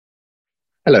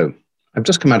Hello. I've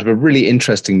just come out of a really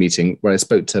interesting meeting where I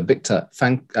spoke to Victor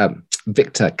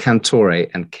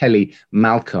Cantore and Kelly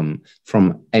Malcolm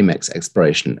from Amex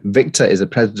Exploration. Victor is a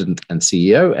president and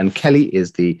CEO, and Kelly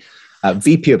is the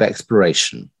VP of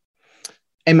Exploration.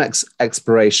 Amex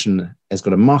Exploration has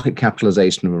got a market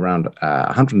capitalization of around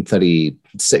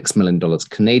 $136 million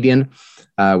Canadian,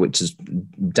 which is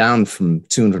down from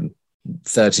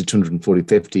 230, 240,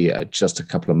 50 just a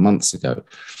couple of months ago.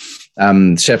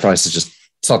 Share price has just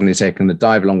suddenly taken a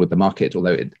dive along with the market,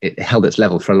 although it held its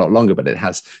level for a lot longer, but it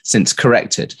has since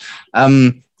corrected.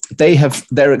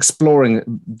 They're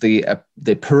exploring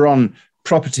the Perron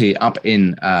property up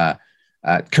in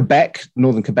Quebec,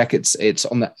 northern Quebec. It's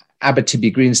on the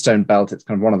Abitibi Greenstone Belt. It's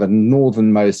kind of one of the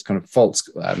northernmost kind of faults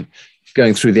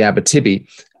going through the Abitibi,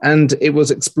 and it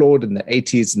was explored in the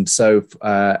 80s and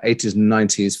 80s and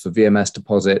 90s for VMS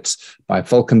deposits by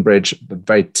Falconbridge, but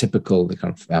very typical the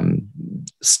kind of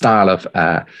style of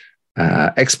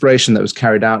exploration that was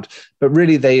carried out. But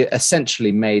really, they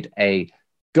essentially made a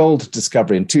gold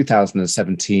discovery in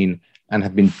 2017 and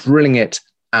have been drilling it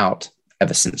out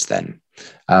ever since then.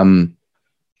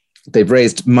 They've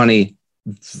raised money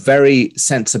very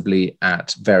sensibly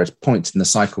at various points in the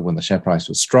cycle when the share price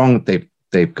was strong. They've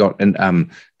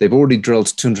already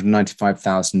drilled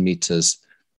 295,000 meters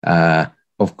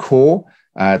of core.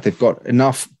 They've got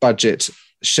enough budget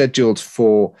scheduled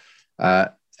for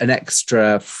an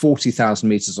extra 40,000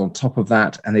 meters on top of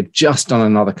that, and they've just done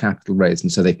another capital raise,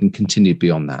 and so they can continue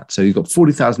beyond that. So you've got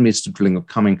 40,000 meters of drilling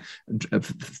coming,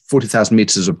 40,000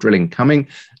 meters of drilling coming,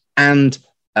 and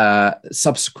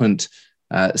subsequent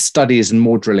studies and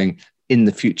more drilling in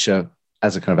the future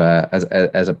as a kind of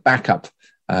as a backup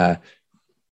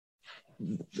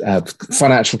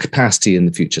financial capacity in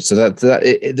the future. So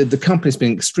the company's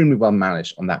been extremely well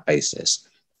managed on that basis.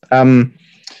 The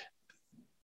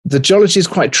geology is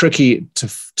quite tricky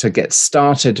to get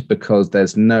started because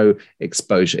there's no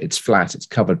exposure. It's flat. It's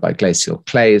covered by glacial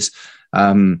clays.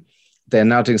 They're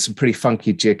now doing some pretty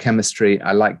funky geochemistry.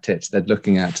 I liked it. They're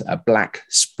looking at a black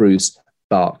spruce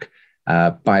bark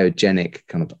biogenic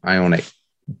kind of ionic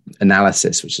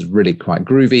analysis, which is really quite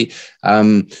groovy.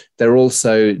 They're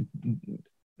also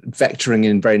vectoring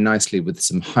in very nicely with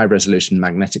some high resolution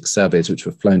magnetic surveys, which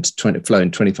were flown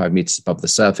 25 meters above the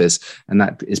surface, and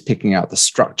that is picking out the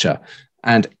structure.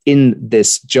 And in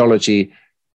this geology,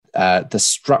 the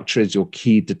structure is your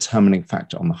key determining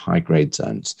factor on the high grade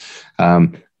zones.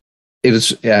 It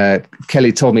was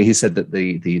Kelly told me, he said that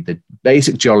the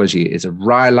basic geology is a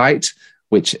rhyolite,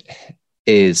 which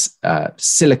is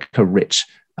silica rich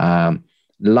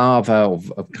lava of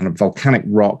kind of volcanic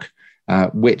rock,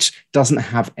 which doesn't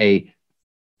have a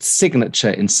signature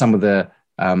in some of the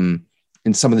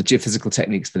geophysical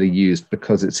techniques that are used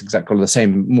because it's exactly the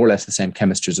same, more or less the same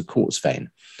chemistry as a quartz vein.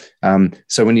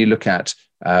 So when you look at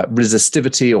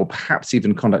resistivity or perhaps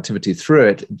even conductivity through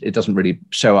it, it doesn't really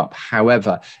show up.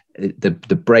 However,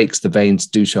 the breaks, the veins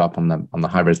do show up on the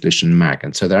high resolution mag,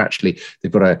 and so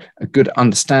they've got a good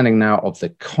understanding now of the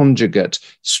conjugate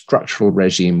structural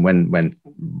regime when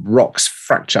rocks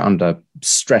fracture under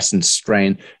stress and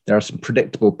strain. There are some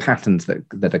predictable patterns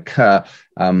that occur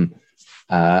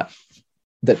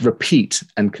that repeat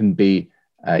and can be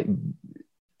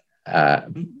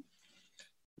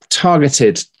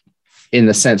targeted in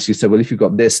the sense you said, well, if you've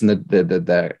got this and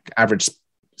the average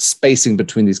spacing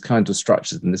between these kinds of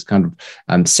structures and this kind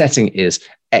of setting is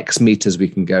X meters, we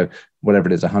can go whatever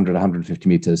it is, 100, 150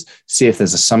 meters, see if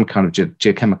there's some kind of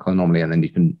geochemical anomaly, and then you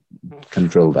can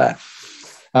drill there.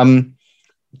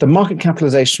 The market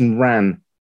capitalization ran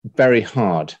very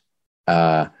hard,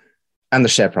 and the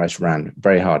share price ran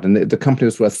very hard. And the company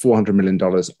was worth $400 million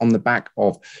on the back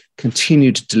of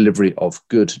continued delivery of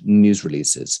good news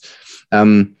releases.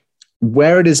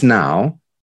 Where it is now,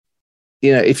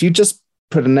 if you just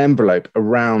put an envelope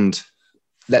around,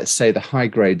 let's say, the high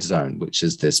grade zone, which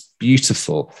is this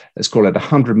beautiful, let's call it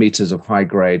 100 meters of high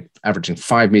grade, averaging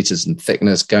 5 meters in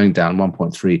thickness, going down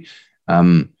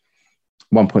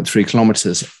 1.3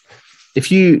 kilometers.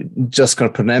 If you just kind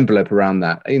of put an envelope around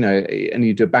that, and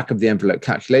you do a back of the envelope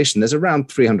calculation, there's around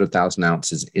 300,000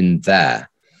 ounces in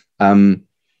there. And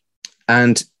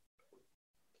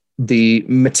the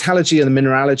metallurgy and the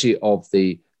mineralogy of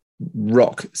the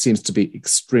rock seems to be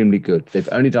extremely good. They've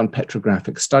only done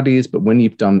petrographic studies, but when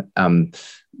you've done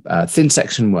thin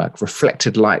section work,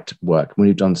 reflected light work, when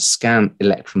you've done scan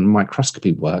electron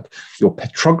microscopy work, your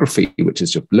petrography, which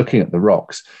is you're looking at the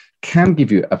rocks, can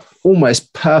give you a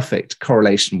almost perfect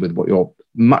correlation with what your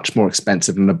much more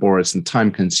expensive and laborious and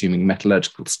time-consuming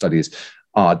metallurgical studies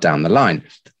are down the line.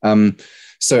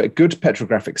 So a good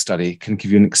petrographic study can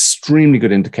give you an extremely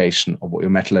good indication of what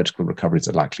your metallurgical recoveries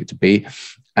are likely to be.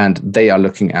 And they are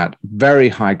looking at very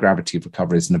high gravity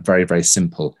recoveries in a very, very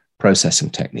simple processing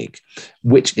technique,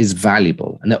 which is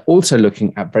valuable. And they're also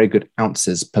looking at very good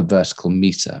ounces per vertical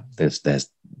meter. There's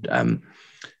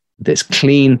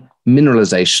clean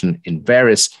mineralization in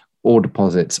various ore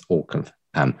deposits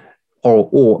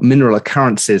or mineral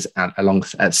occurrences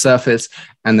at surface,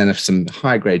 and then some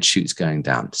high grade shoots going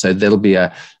down. So there'll be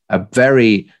a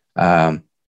very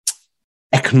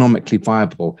economically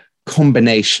viable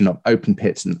combination of open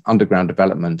pits and underground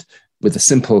development with a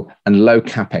simple and low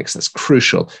capex, that's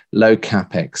crucial, low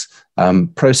capex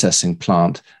processing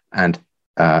plant and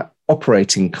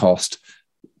operating cost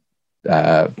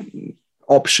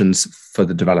options for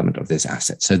the development of this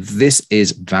asset. So this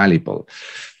is valuable.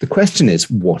 The question is,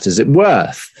 what is it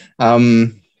worth?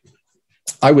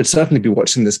 I would certainly be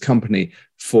watching this company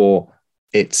for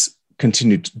its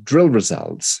continued drill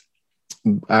results.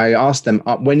 I asked them,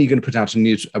 when are you going to put out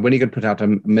a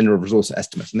mineral resource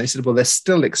estimate? And they said, well, they're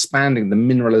still expanding the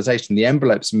mineralization, the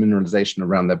envelopes of mineralization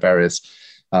around their various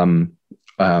known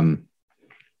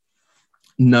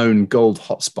gold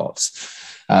hotspots.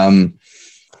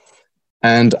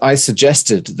 And I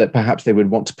suggested that perhaps they would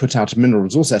want to put out a mineral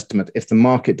resource estimate if the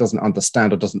market doesn't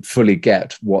understand or doesn't fully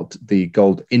get what the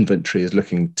gold inventory is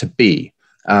looking to be.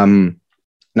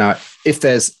 Now, if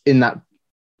there's in that,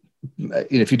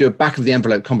 if you do a back of the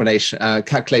envelope combination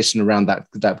calculation around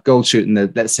that gold shoot,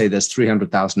 and let's say there's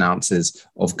 300,000 ounces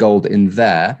of gold in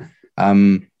there,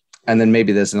 and then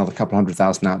maybe there's another couple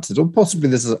 100,000 ounces, or possibly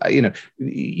there's,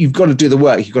 you've got to do the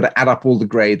work. You've got to add up all the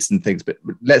grades and things, but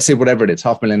let's say whatever it is,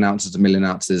 500,000 ounces, 1 million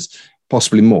ounces,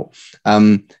 possibly more.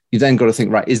 You then got to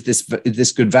think, right, is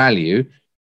this good value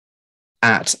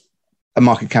at a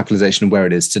market capitalization of where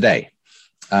it is today?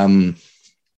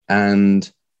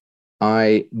 And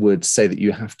I would say that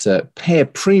you have to pay a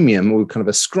premium or kind of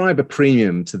ascribe a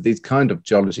premium to these kind of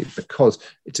geology because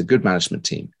it's a good management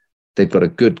team. They've got a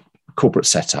good corporate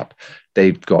setup.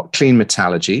 They've got clean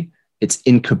metallurgy. It's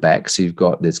in Quebec. So you've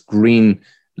got this green,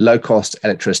 low-cost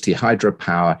electricity,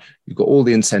 hydropower. You've got all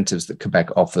the incentives that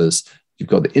Quebec offers. You've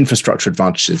got the infrastructure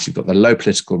advantages. You've got the low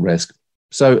political risk.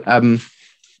 So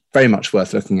very much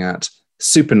worth looking at.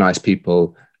 Super nice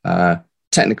people,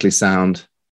 technically sound,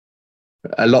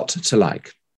 a lot to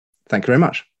like. Thank you very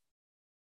much.